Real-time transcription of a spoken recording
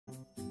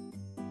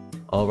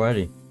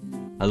Alrighty.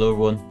 Hello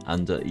everyone,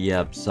 and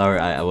yeah, sorry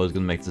I was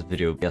gonna make this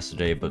video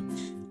yesterday, but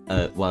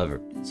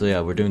whatever. So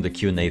yeah, we're doing the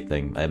Q&A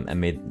thing. I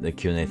made the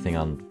Q&A thing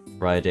on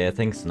Friday, I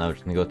think, so now we're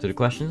just gonna go through the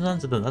questions and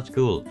answer them. That's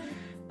cool.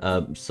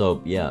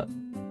 So yeah,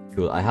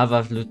 cool. I have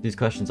looked at these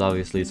questions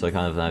obviously, so I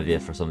kind of have an idea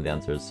for some of the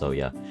answers, so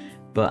yeah.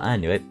 But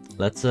anyway,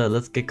 let's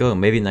get going.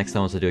 Maybe next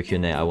time once I do a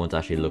Q&A, I won't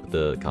actually look at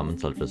the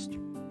comments, I'll just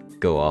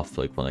go off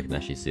like when I can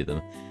actually see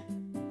them.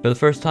 For the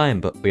first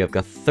time, but we have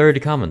got 30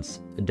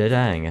 comments.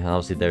 Dang, and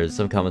obviously there's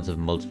some comments of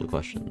multiple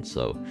questions,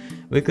 so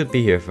we could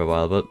be here for a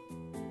while, but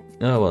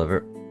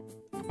whatever.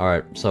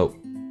 Alright, so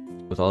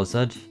with all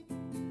said,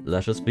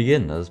 let us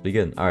begin.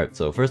 Alright,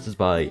 so first is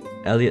by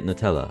Elliot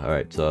Nutella.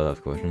 Alright, so I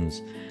have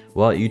questions.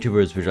 What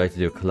YouTubers would you like to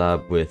do a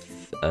collab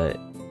with,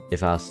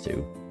 if asked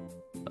to?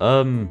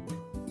 I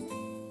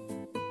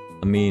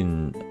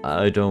mean,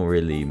 I don't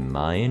really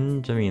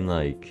mind. I mean,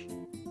 like,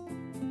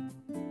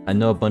 I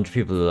know a bunch of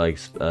people like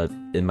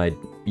in my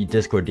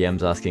Discord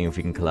DMs asking if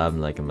we can collab,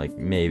 and like I'm like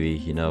maybe,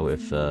 you know,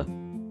 if I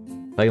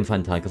can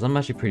find time, because I'm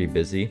actually pretty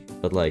busy.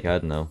 But like I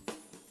don't know,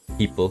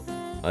 people,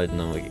 I don't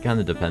know, like it kind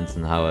of depends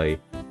on how I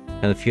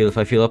kind of feel. If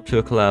I feel up to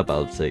a collab,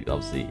 I'll say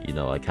obviously, you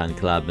know, I can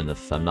collab, and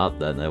if I'm not,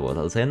 then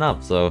I'll say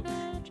not. So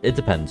it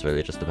depends, really,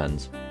 it just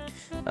depends.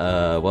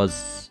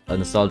 Was a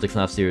nostalgic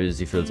FNAF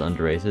series you feel is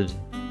underrated?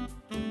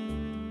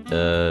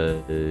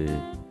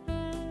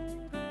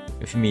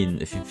 If you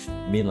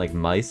mean like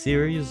my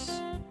series,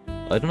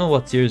 I don't know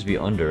what series would be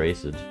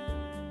underrated.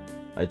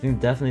 I think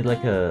definitely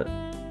like a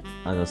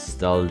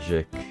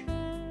nostalgic.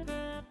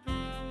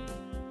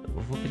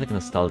 What would be like a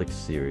nostalgic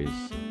series?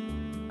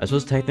 I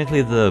suppose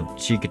technically the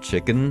Chica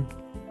Chicken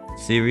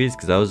series,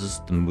 because that was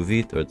just the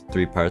movie, or the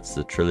 3 parts,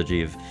 the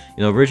trilogy of,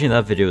 you know, originally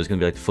that video was gonna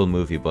be like the full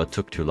movie, but it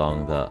took too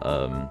long that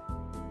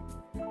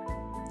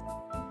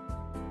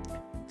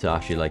to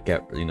actually like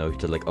get, you know,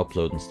 to like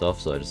upload and stuff,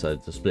 so I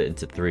decided to split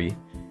into 3.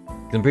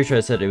 I'm pretty sure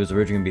I said it was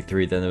originally going to be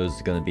 3, then it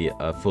was going to be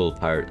a full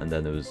part, and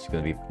then it was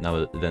going to be,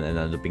 then it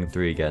ended up being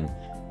 3 again.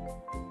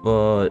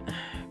 But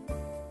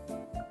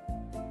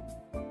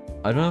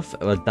I don't know if,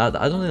 I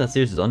don't think that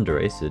series is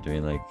underrated. I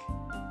mean, like,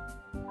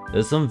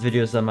 there's some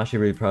videos that I'm actually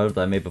really proud of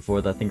that I made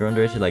before that I think are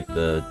underrated, like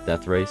the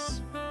Death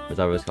Race. Is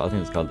that what it's called? I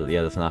think it's called,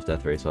 yeah, the FNAF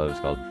Death Race, what it was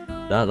called.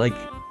 That, like,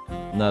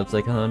 no, it's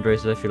like kind of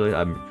underrated, I feel like.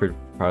 I'm pretty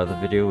proud of the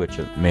video, which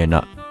may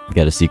not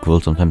get a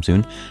sequel sometime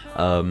soon.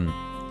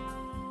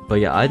 But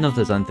yeah, I don't know if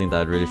there's anything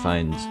that I'd really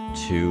find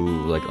too,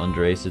 like,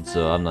 underrated,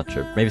 so I'm not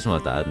sure. Maybe something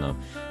like that, I don't know.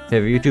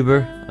 Favorite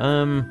YouTuber?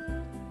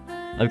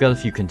 I've got a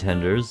few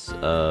contenders.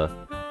 I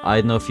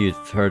don't know if you've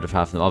heard of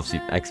half of them. Obviously,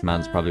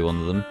 X-Man's probably one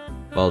of them.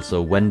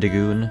 Also,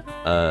 Wendigoon,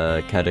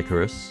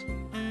 Cadacarus,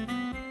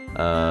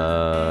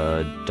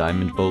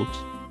 Diamond Bolt.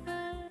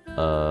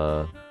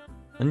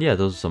 And yeah,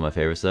 those are some of my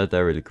favorites.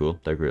 They're really cool.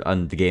 They're great.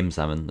 And the Game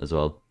Salmon as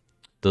well.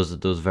 Those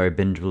very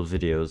bingeable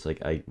videos,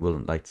 like I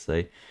wouldn't like to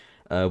say.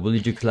 Will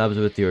you do collabs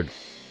with your...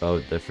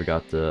 Oh, I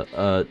forgot the...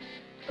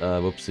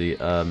 whoopsie.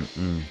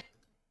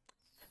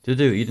 You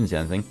didn't say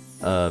anything.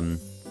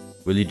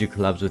 Will you do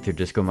collabs with your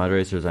Discord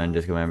moderators and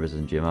Discord members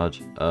in Gmod?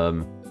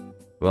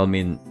 Well, I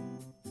mean...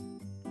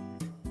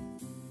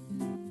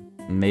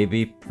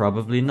 Maybe,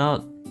 probably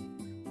not.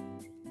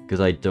 Because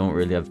I don't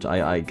really have...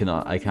 I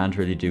can't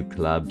really do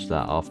collabs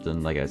that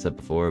often, like I said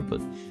before, but...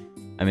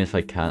 I mean, if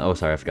I can... Oh,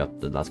 sorry, I forgot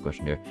the last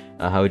question here.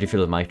 How would you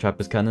feel if Mic Trap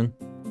is canon?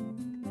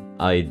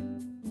 I'd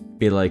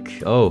be like,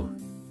 oh,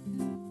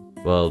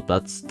 well,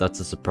 that's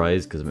a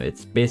surprise, because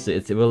it's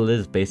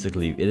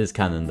basically, it is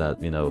canon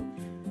that, you know,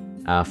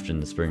 Afton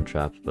the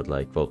Springtrap, but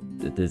like, well,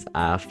 it is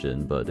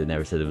Afton, but they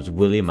never said it was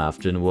William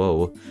Afton.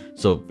 Whoa.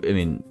 So I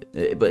mean,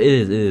 but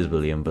it is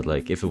William, but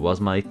like, if it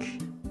was Mike,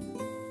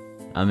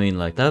 I mean,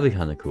 like, that'd be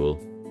kind of cool.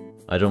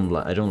 I don't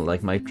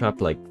like Mic Trap,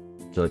 like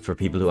for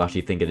people who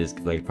actually think it is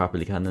like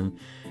properly canon,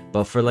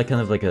 but for like kind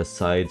of like a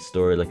side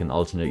story, like an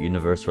alternate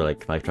universe where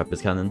like Mic Trap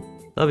is canon,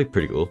 that'd be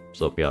pretty cool.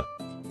 So yeah.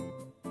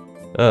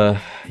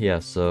 Yeah,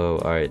 so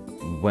alright.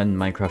 When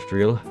Minecraft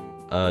real?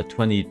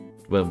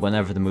 Well,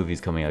 whenever the movie's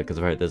coming out, because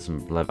I've heard there's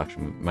some live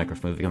action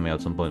Minecraft movie coming out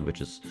at some point,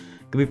 which is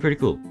could be pretty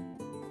cool.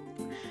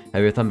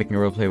 Have you ever thought making a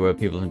roleplay where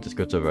people in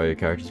Discord over your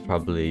characters?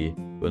 Probably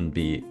wouldn't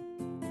be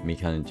me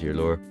canon to your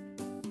lore.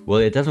 Well,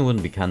 it definitely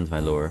wouldn't be canon to my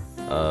lore.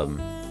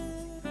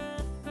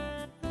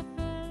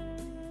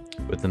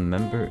 With a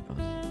member,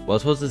 well, I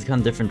suppose it's kind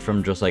of different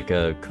from just like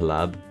a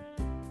collab.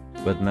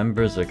 With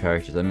members or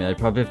characters, I mean, I'd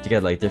probably have to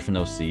get like different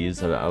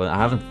OCs. I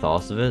haven't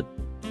thought of it.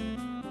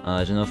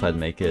 I don't know if I'd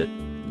make it.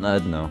 I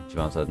don't know. To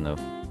be honest, I don't know.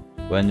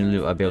 When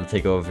will I be able to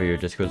take over your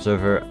Discord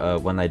server?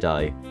 When I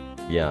die.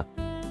 Yeah.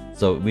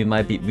 So we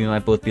might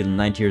both be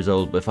 90 years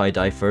old. But if I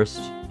die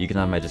first, you can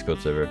have my Discord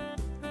server.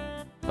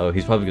 Oh,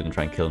 he's probably gonna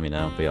try and kill me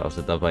now. But yeah,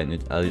 also that by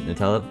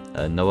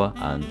Nutella, Noah,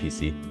 and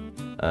PC.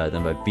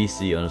 Then by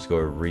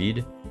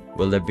BC_Reed.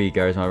 Will there be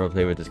Garry's Mod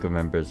roleplay with Discord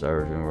members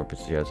or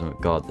yeah,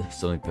 God,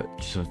 something,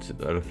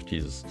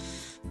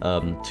 Jesus.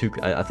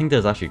 I think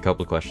there's actually a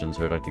couple of questions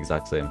that are like the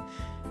exact same.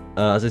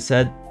 As I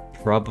said,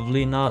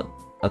 probably not.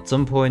 At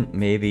some point,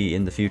 maybe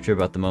in the future,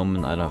 but at the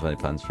moment, I don't have any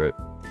plans for it.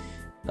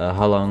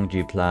 How long do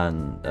you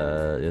plan,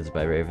 it's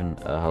by Raven,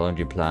 how long do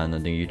you plan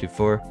on doing YouTube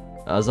for?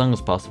 As long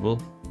as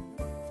possible.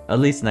 At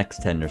least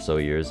next 10 or so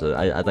years.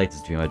 I'd like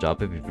this to be my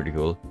job, it'd be pretty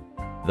cool.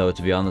 Though,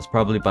 to be honest,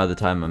 probably by the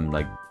time I'm,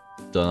 like,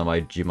 done on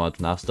my Gmod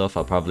FNAF stuff,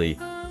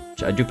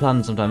 I do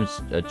plan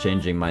sometimes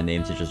changing my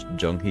name to just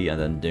Junkie and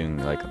then doing,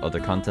 like, other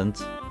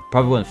content.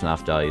 Probably when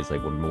FNAF dies,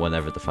 like,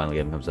 whenever the final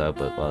game comes out,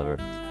 but whatever.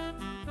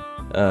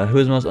 Who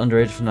is the most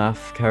underrated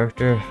FNAF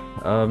character?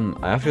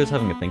 I actually was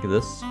having a think of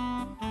this.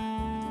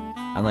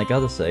 And I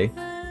gotta say,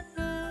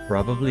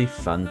 probably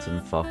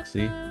Phantom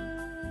Foxy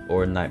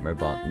or Nightmare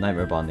Bonnie.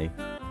 Nightmare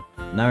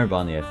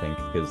Bonnie, I think,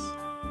 because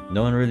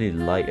no one really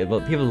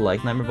well, people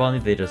like Nightmare Bonnie,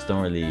 they just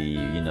don't really,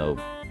 you know,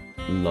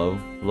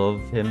 love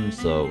him,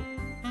 so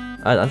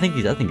I think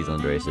he's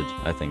underrated,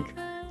 I think.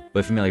 But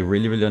if you mean like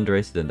really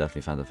underrated, then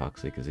definitely Phantom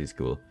Foxy, because he's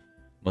cool.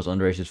 Most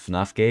underrated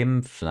FNAF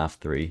game? FNAF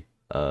 3.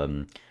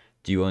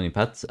 Do you own any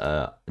pets?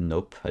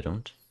 Nope, I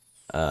don't.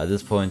 At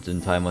this point in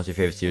time, what's your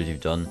favorite series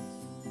you've done?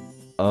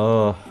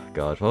 Oh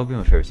god, what would be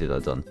my favorite series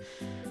I've done?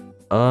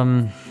 I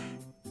mean,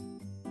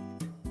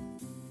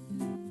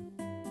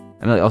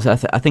 like, also,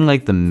 I think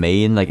like the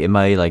main, like in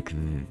my like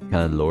kind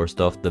of lore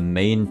stuff, the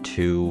main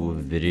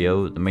two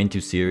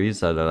series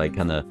that are like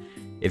kind of,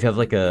 if you have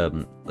like a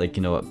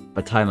you know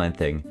a timeline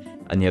thing,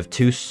 and you have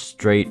two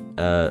straight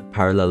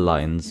parallel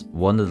lines,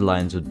 one of the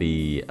lines would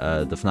be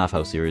the FNAF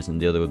House series,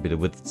 and the other would be the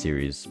Withered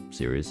series,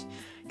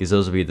 because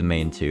those would be the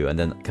main two, and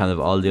then kind of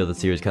all the other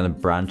series kind of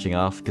branching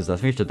off, because I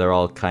think that they're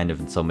all kind of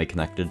in some way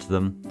connected to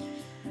them.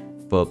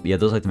 But yeah,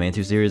 those are like the main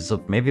two series,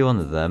 so maybe one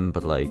of them,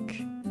 but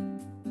like,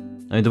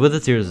 I mean, the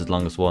Withered series is the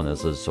longest one,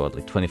 it's sort of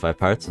like 25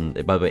 parts, and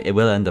by the way, it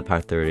will end at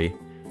part 30.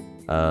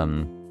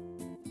 The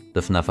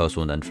FNAF House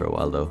won't end for a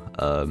while though.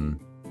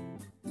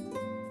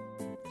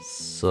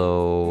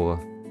 So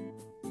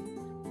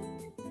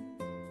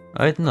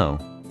I don't know.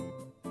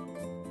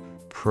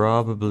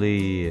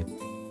 Probably,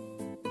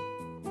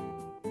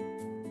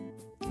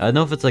 I don't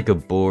know if it's like a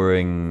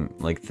boring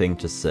like thing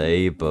to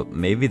say, but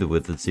maybe the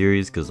Withered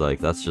series, because like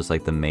that's just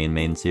like the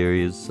main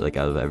series, like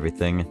out of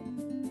everything.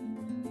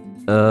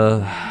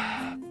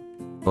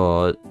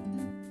 But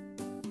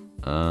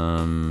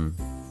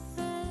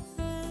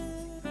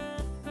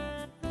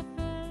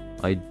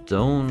I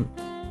don't,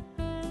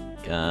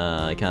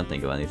 I can't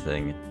think of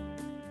anything.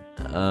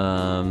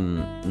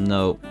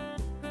 No.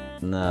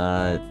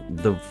 Nah,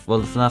 the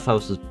FNAF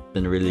House has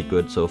been really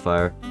good so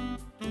far.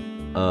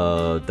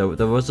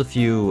 There was a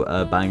few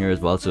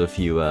bangers, but also a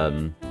few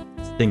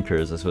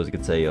stinkers, I suppose you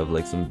could say, of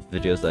like some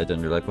videos that I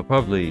didn't really like, but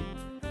probably,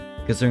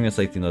 considering it's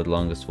like, you know, the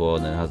longest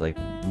one and it has like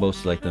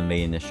most like the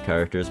main-ish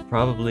characters,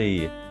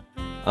 probably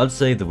I'd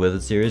say the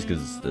Withered series,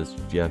 because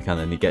yeah, kind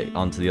of get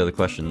onto the other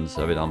questions.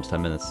 I've been almost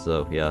 10 minutes,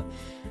 so yeah,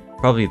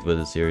 probably the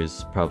Withered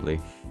series, probably.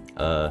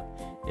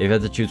 If you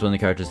had to choose one of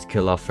the characters to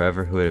kill off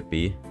forever, who would it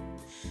be?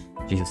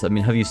 Jesus, I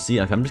mean, have you seen,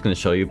 like, I'm just going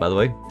to show you, by the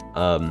way,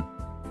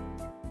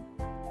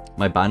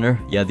 my banner.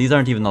 Yeah, these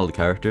aren't even all the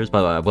characters. By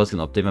the way, I was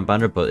going to update my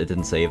banner, but it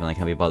didn't save and I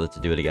can't be bothered to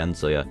do it again,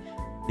 so yeah.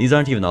 These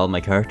aren't even all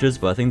my characters,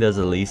 but I think there's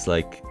at least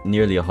like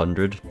nearly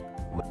 100.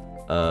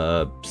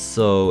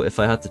 So if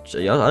I had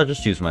to, I'll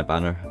just choose my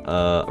banner,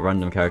 a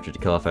random character to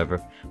kill off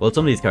ever. Well,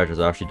 some of these characters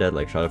are actually dead,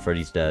 like Shadow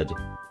Freddy's dead.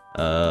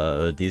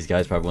 These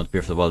guys probably won't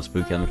appear for the wild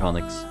spooky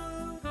animatronics.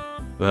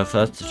 But if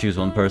I had to choose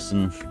one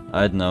person,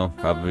 I don't know,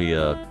 probably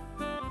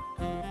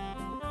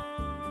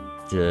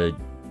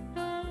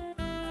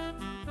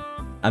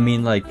I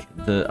mean, like,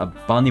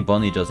 Bonnie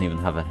Bunny doesn't even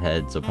have a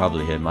head, so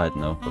probably him, I don't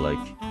know, but like,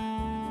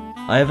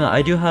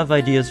 I do have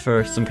ideas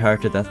for some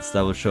character deaths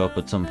that will show up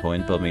at some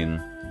point, but I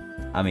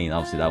mean,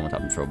 obviously that won't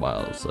happen for a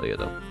while, so you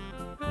know.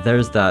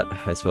 There's that,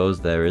 I suppose,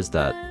 there is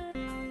that.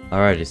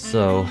 Alrighty,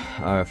 so,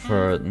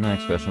 for the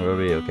next question, where are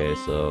we? Okay,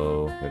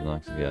 so,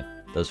 yeah,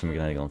 that was from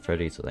Igniting on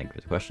Freddy, so thank you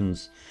for the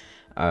questions.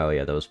 Oh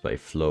yeah, that was by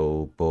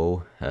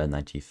Flowbo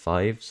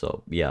 95,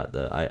 so yeah,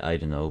 I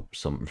don't know,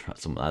 some I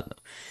don't know.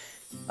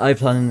 Are you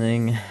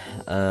planning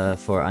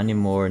for any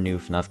more new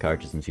FNAF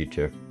characters in the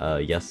future?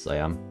 Yes, I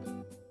am.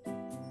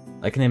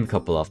 I can name a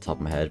couple off the top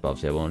of my head, but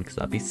obviously I won't, because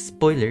that'd be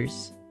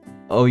spoilers.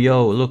 Oh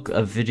yo, look,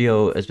 a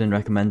video has been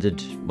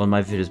recommended, one of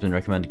my videos has been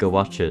recommended, go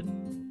watch it.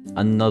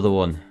 Another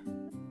one.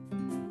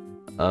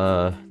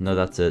 No,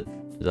 that's it.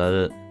 Is that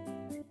it?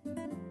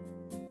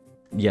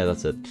 Yeah,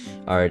 that's it.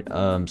 Alright,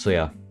 so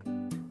yeah.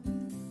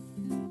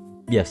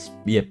 Yes,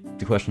 yep,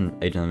 the question,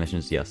 Agent Animation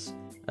is yes.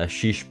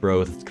 Sheesh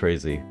bro, that's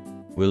crazy.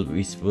 Will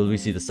we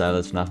see the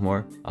stylist FNAF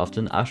more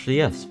often? Actually,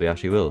 yes, we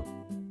actually will.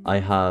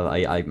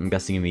 I'm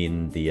guessing you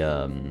mean the,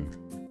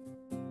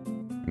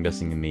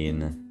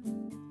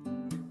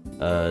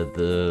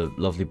 the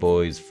lovely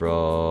boys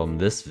from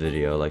this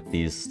video, like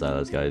these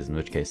stylist guys, in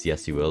which case,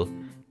 yes, you will.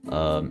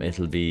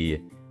 It'll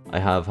be,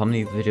 how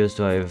many videos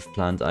do I have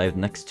planned? I have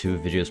next 2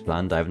 videos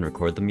planned. I haven't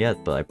recorded them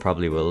yet, but I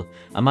probably will.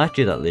 I might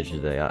do that later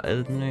today. Yeah,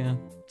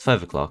 it's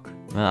 5 o'clock.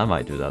 I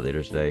might do that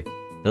later today.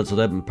 So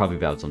that'll probably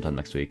be out sometime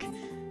next week.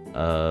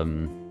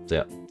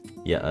 So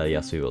yeah,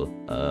 yes, we will.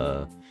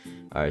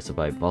 Alright, so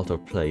by Balto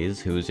Plays,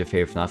 who is your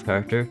favorite FNAF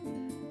character?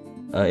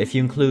 If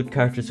you include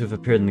characters who have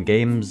appeared in the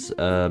games,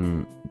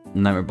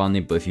 Nightmare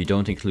Bonnie, but if you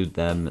don't include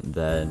them,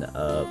 then,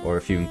 or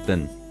if you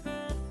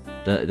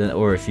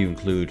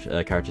include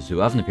characters who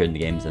haven't appeared in the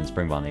games, then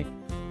Spring Bonnie.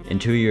 In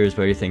 2 years,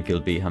 where do you think you'll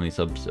be? How many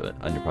subs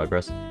on your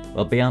progress?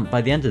 Well,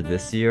 by the end of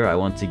this year, I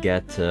want to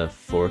get to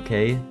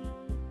 4K.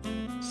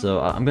 So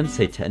I'm gonna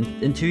say 10.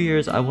 In 2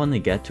 years, I want to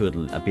get to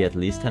be at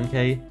least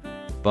 10K,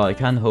 but I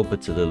can hope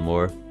it's a little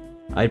more.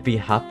 I'd be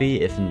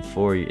happy if in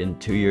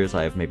 2 years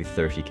I have maybe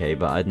 30K,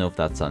 but I don't know if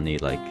that's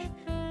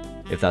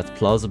if that's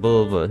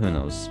plausible, but who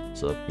knows.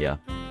 So yeah.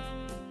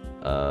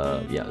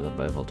 Yeah, that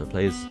by Walter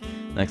Plays.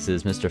 Next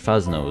is Mr.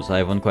 Faznos. I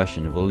have one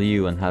question. Will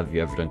you and have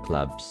you ever done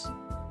collabs?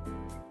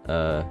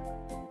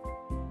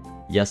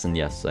 Yes and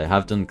yes. I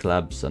have done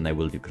collabs and I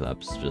will do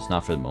collabs, just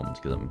not for the moment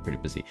because I'm pretty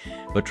busy.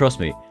 But trust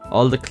me,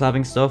 all the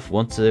collabing stuff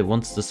once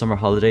the summer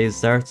holidays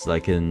starts,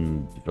 like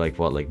in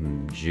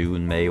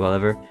June, May,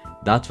 whatever.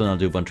 That's when I'll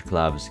do a bunch of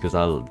collabs because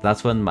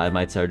that's when I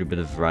might start a bit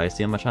of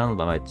variety on my channel.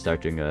 But I might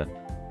start doing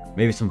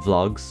maybe some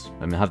vlogs.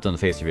 I mean, I have done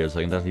face reveals, so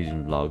I can definitely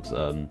do vlogs.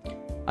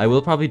 I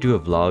will probably do a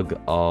vlog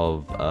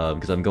of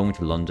because I'm going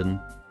to London.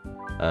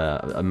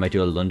 I might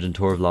do a London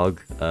tour vlog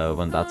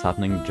when that's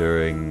happening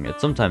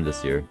it's sometime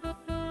this year.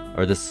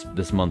 Or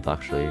this month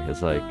actually.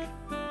 It's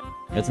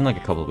in like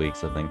a couple of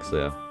weeks I think,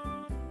 so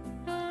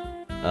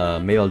yeah.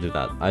 Maybe I'll do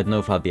that. I don't know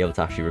if I'll be able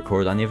to actually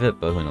record any of it,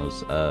 but who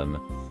knows.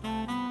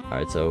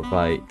 Alright, so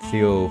by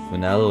Theo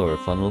Funel or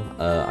Funnel,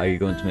 are you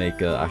going to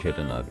make actually I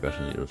don't know the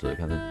question, so I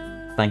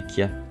can't. Thank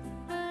you.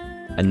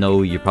 I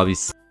know you probably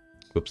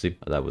whoopsie,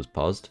 that was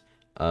paused.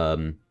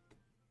 Yeah,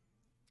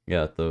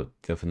 Theo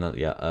Funel,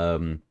 yeah.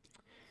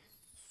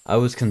 I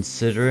was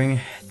considering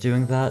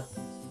doing that.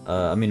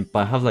 I mean, but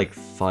I have like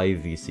 5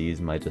 VCs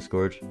in my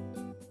Discord.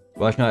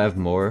 Well, actually, no, I have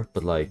more,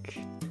 but like,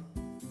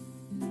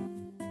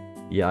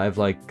 yeah, I have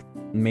like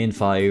main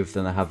 5,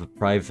 then I have a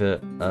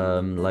private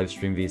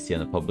livestream VC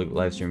and a public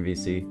livestream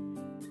VC.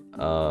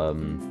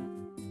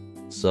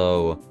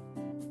 So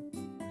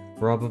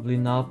probably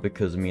not,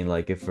 because I mean,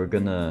 like, if we're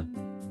gonna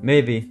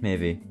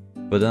maybe,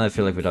 but then I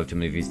feel like we'd have too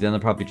many VCs. Then I'll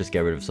probably just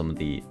get rid of some of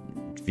the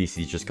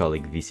VCs, just call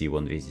like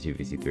VC1, VC2,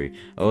 VC3.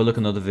 Oh, look,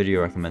 another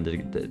video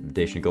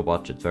recommendation. Go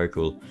watch it. It's very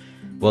cool.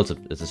 Well,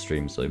 it's a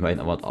stream, so you might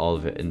not want all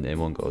of it in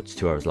one go. It's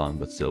 2 hours long,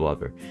 but still,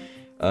 whatever.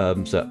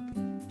 So,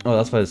 oh,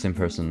 that's by the same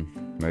person,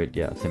 right?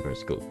 Yeah, same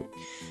person. Cool.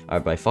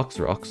 Alright, by Fox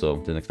Roxo.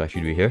 Didn't expect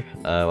you to be here.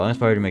 Well, I'm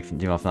inspired to make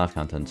FNAF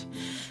content.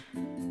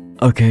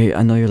 Okay,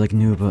 I know you're like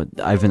new, but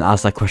I've been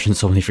asked that question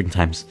so many freaking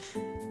times.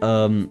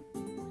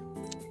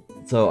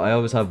 So I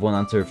always have one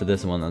answer for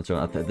this and one answer.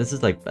 This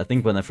is like, I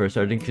think when I first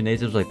started doing QnA,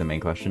 it was like the main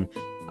question.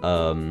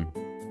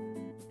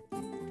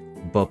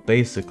 But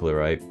basically,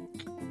 right,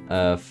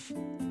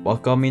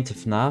 what got me into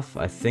FNAF,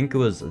 I think it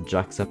was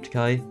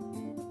Jacksepticeye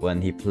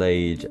when he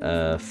played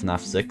FNAF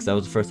 6. That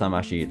was the first time I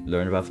actually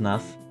learned about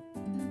FNAF.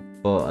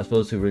 But I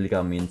suppose who really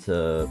got me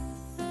into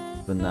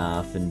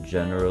FNAF in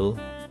general,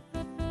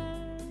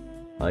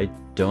 I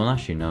don't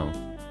actually know.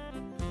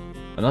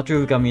 I'm not sure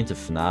who got me into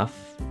FNAF.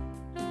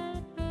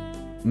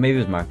 Maybe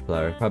it was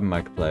Markiplier, probably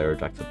Markiplier or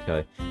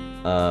Jacksepticeye.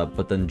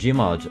 But then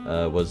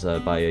Gmod was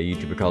by a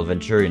YouTuber called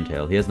Venturian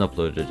Tale. He hasn't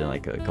uploaded in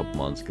like a couple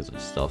months because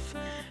of stuff.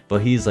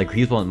 But he's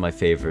one of my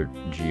favorite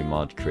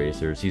Gmod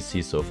creators.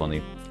 He's so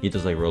funny. He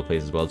does like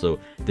roleplays as well. So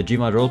the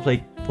Gmod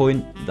roleplay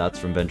point, that's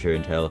from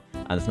Venturian Tale,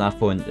 and the FNAF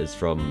point is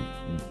from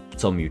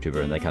some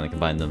YouTuber, and they kind of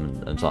combined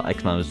them. And so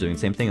X-Man was doing the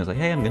same thing. I was like,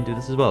 hey, I'm gonna do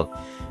this as well.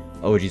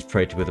 Oh, geez,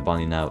 pray to with a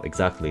Bonnie now.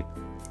 Exactly.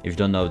 If you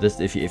don't know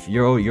this, if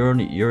you're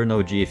an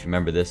OG, if you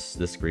remember this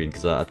screen,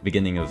 because at the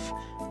beginning of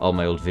all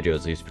my old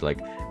videos, I used to be like,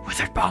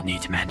 "Withered Bonnie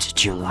demands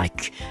that you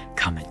like,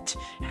 comment,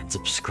 and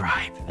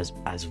subscribe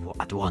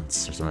at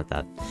once," or something like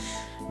that.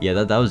 Yeah,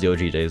 that was the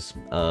OG days.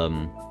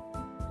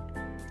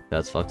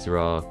 That's Foxy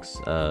Rocks.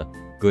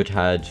 Good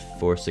Had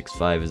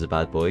 465 is a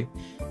bad boy.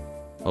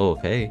 Oh,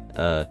 okay.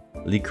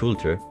 Lee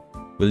Coulter.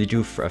 Will you do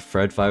a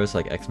Fred virus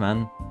like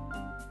X-Man?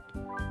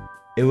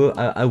 It will.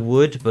 I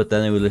would, but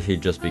then it would literally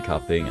just be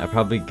copying. I'd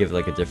probably give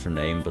like a different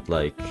name, but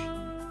like,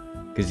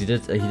 because he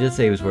did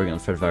say he was working on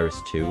Fred Virus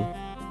 2.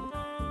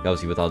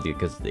 Obviously, with all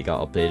because they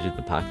got updated,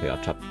 the pack, they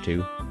got chapter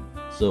 2.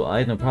 So I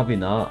don't know, probably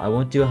not. I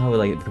won't do how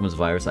like it becomes a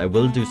virus. I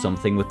will do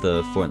something with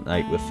the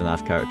Fortnite with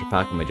FNAF character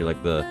pack. I might do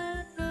like the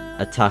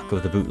attack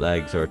of the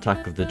bootlegs or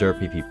attack of the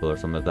derpy people or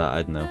something like that.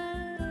 I don't know.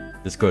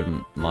 Discord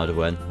mod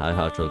when I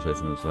have trouble with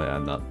them, so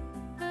I'm not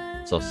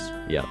sus.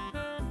 Yeah.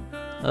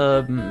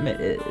 I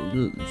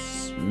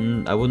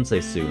wouldn't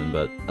say soon,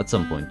 but at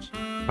some point,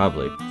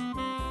 probably.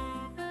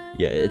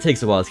 Yeah, it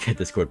takes a while to get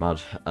Discord mod.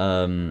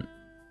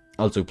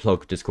 Also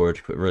plug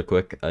Discord real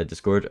quick.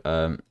 Discord.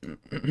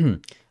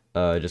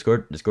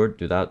 Discord.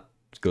 Do that.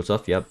 Cool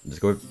stuff. Yep.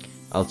 Discord.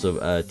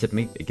 Also, tip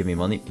me. Give me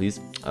money,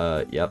 please.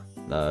 Yep.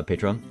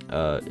 Patreon.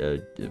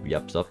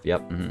 Yep. Stuff.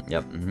 Yep.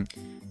 Yep.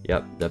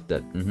 Yep,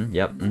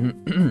 yep,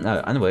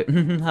 anyway,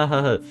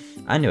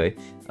 anyway,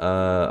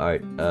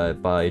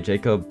 alright, by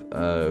Jacob,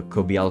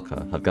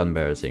 Kobialka. I've gotten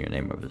better at saying your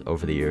name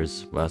over the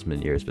years. Well, it's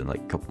been years, been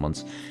like a couple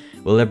months.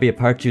 Will there be a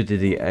part 2 to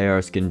the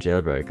AR skin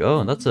jailbreak?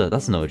 Oh, that's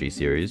an OG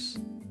series.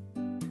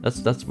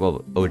 That's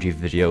well, OG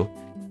video.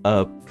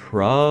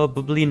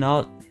 Probably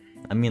not.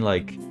 I mean,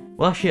 like,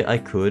 well, actually, I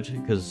could,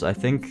 because I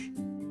think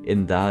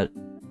in that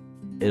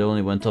it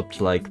only went up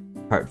to like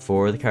part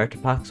 4 of the character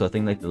pack, so I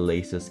think like the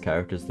latest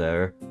characters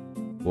there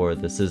were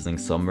the Sizzling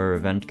Summer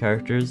event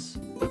characters.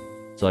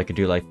 So I could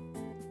do like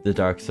the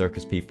Dark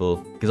Circus people,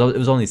 because it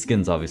was only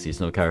skins, obviously,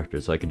 it's no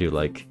characters, so I could do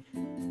like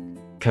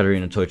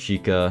Katarina Toy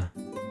Chica,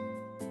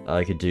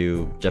 I could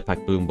do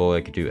Jetpack Bloom Boy,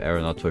 I could do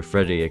Aeronaut Toy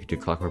Freddy, I could do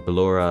Clockwork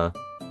Ballora,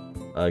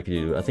 I could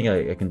do, I think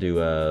I can do,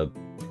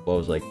 what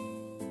was like,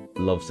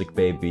 Lovesick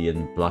Baby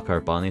and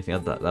Blackheart Bonnie, I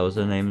think that was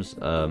their names.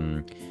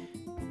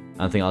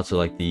 I think also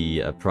like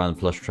the Piranha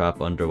Plush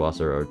Trap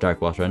Underwater or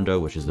Dark Water Endo,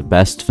 which is the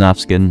best FNAF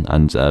skin,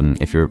 and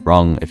if you're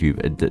wrong, if you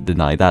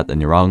deny that,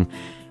 then you're wrong.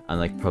 And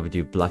like probably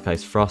do Black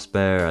Ice Frost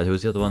Bear. Who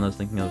was the other one I was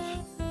thinking of?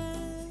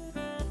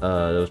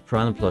 There was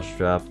Piranha Plush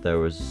Trap, there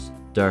was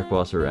Dark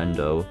Water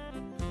Endo,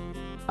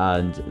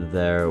 and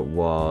there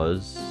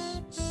was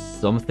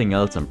something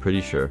else, I'm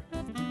pretty sure.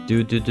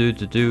 I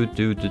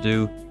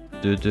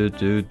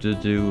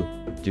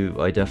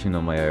definitely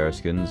know my AR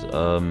skins.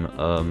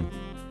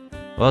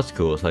 Well, that's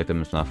cool. It's like them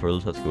in FNAF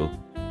World. That's cool.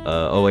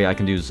 Oh wait, I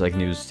can use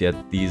yeah,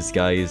 these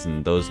guys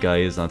and those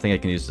guys. And I think I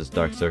can use this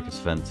Dark Circus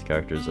event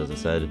characters, as I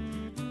said.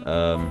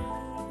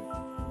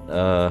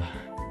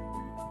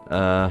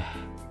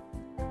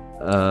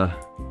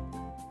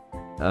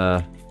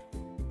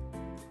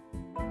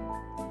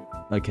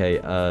 Okay.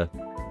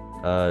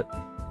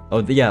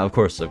 Oh yeah, of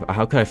course.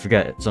 How could I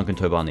forget Sunken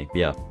Toy Bonnie?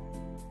 Yeah.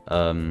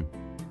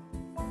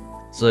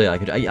 So yeah,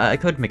 I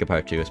could make a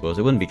part 2, I suppose.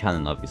 It wouldn't be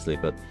canon, obviously,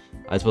 but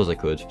I suppose I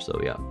could,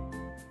 so yeah.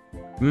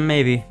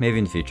 Maybe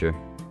in the future.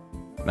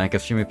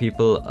 Minecraft streamer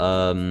people,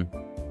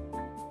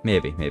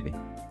 maybe.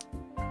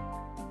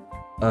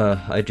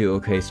 I do,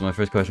 okay, so my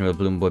first question, will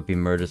Bloom Boy be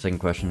murdered? Second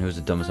question, who's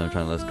the dumbest I'm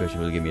trying to last question,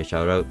 will give me a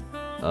shout out?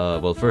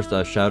 Well, first,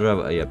 shout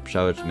out, yeah,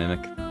 shout out to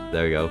Mimic,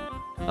 there you go.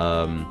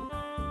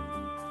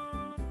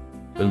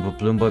 Will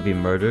Bloom Boy be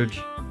murdered?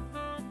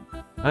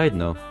 I don't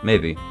know,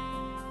 maybe.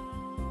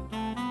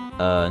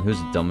 And who's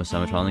the dumbest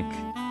animatronic?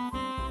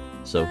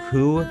 So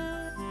who,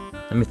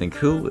 let me think,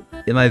 who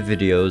in my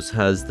videos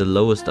has the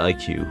lowest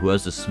IQ? Who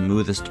has the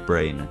smoothest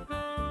brain?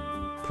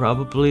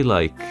 Probably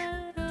like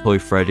Toy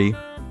Freddy.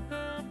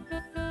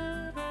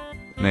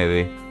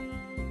 Maybe.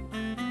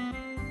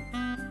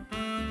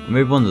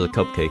 Maybe one of the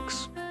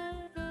cupcakes.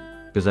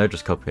 Because they're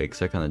just cupcakes,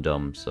 they're kind of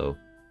dumb, so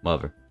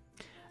whatever.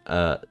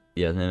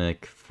 Yeah,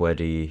 Mimic,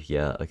 Freddy,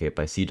 yeah, okay,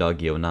 by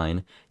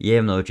CDoggy09. Yeah,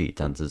 I'm an OG,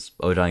 dances.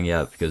 Ojang,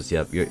 yeah, because,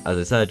 yeah, as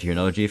I said, you're an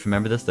OG if you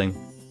remember this thing.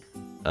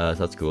 So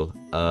that's cool.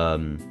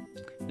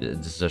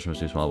 This session was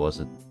too small, was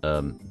it?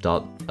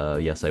 Dot,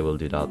 yes, I will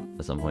do that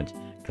at some point.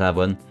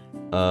 Clabwin,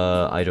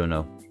 I don't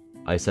know.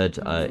 I said,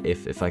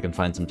 if I can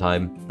find some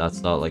time,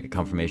 that's not like a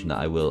confirmation that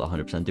I will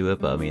 100% do it,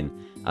 but I mean,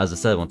 as I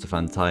said, once I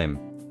find time,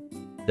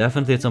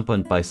 definitely at some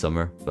point by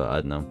summer, but I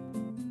don't know.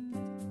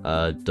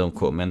 Don't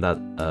quote me on that,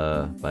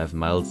 but I have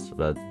Miles,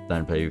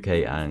 Dan Play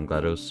UK, and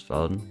GLaDOS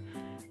Paladin.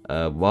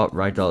 What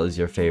ragdoll is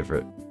your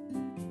favorite?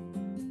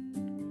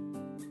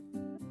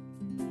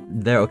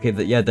 Okay,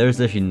 yeah, there's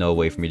literally no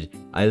way for me to...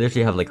 I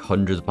literally have like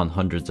hundreds upon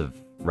hundreds of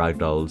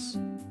ragdolls.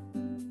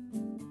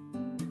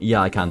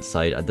 Yeah, I can't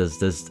decide. I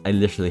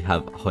literally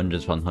have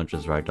hundreds upon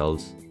hundreds of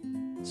ragdolls.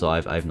 So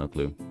I have no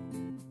clue.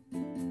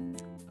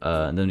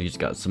 And then we just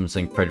got someone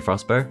saying Freddy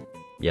Frostbear.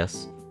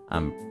 Yes.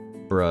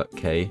 Bruh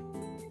K.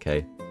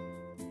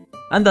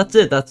 And that's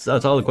it. That's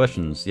all the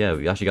questions. Yeah,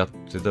 we actually got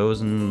to those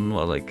in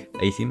what, like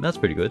 18. That's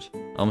pretty good.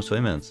 Almost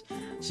 20 minutes.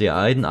 So yeah,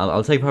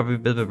 I'll take probably a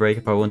bit of a break.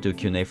 I probably won't do a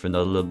Q&A for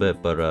another little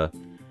bit, but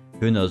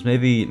who knows?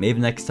 Maybe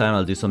next time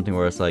I'll do something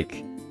where it's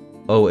like,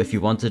 oh, if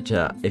you wanted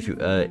to,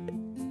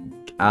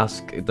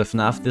 ask this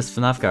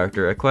FNAF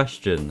character a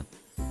question,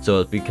 so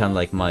it'd be kind of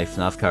like my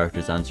FNAF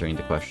characters answering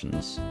the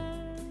questions.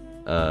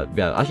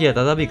 Yeah, actually, yeah,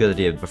 that'd be a good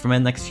idea. But for my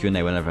next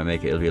Q&A, whenever I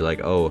make it, it'll be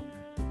like, oh,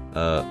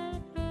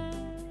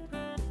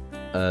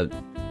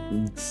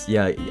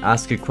 yeah,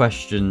 ask a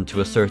question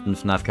to a certain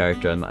FNAF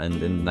character, and in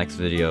the next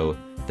video,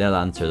 they'll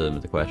answer them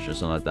with a question or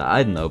something like that.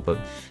 I don't know, but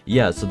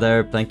yeah, so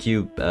there, thank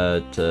you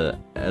to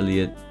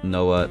Elliot,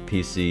 Noah,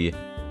 PC,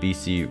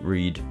 BC,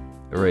 Reed,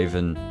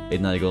 Raven,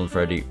 89 Golden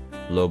Freddy,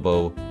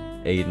 Lobo,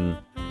 Aiden,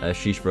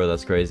 Sheesh Bro,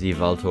 that's crazy,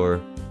 Valtor,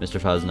 Mr.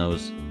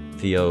 Faznos,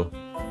 Theo,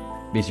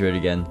 BC Reed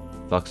again,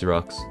 Foxy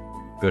Rocks,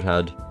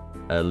 Goodhad,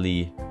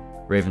 Lee,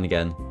 Raven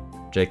again,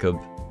 Jacob,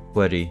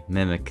 Weddy,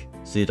 Mimic,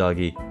 Sea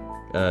Doggy,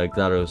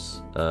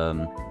 GLaDOS,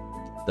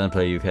 Dan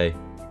Play UK,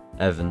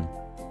 Evan,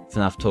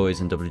 FNAF Toys,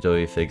 and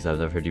WWE Figs. I've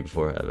never heard you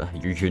before.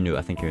 You're new.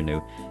 I think you're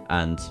new.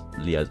 And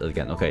Leah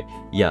again. Okay.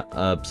 Yeah.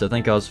 So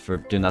thank you guys for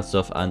doing that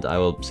stuff, and I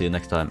will see you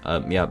next time.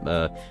 Yeah.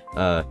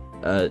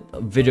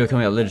 Video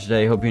coming out later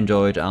today. Hope you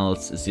enjoyed, and I'll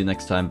see you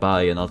next time.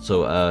 Bye. And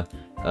also,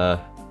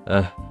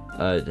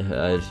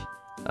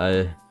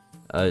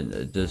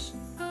 just,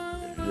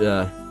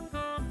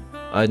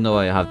 I know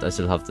I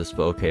still have this,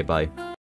 but okay. Bye.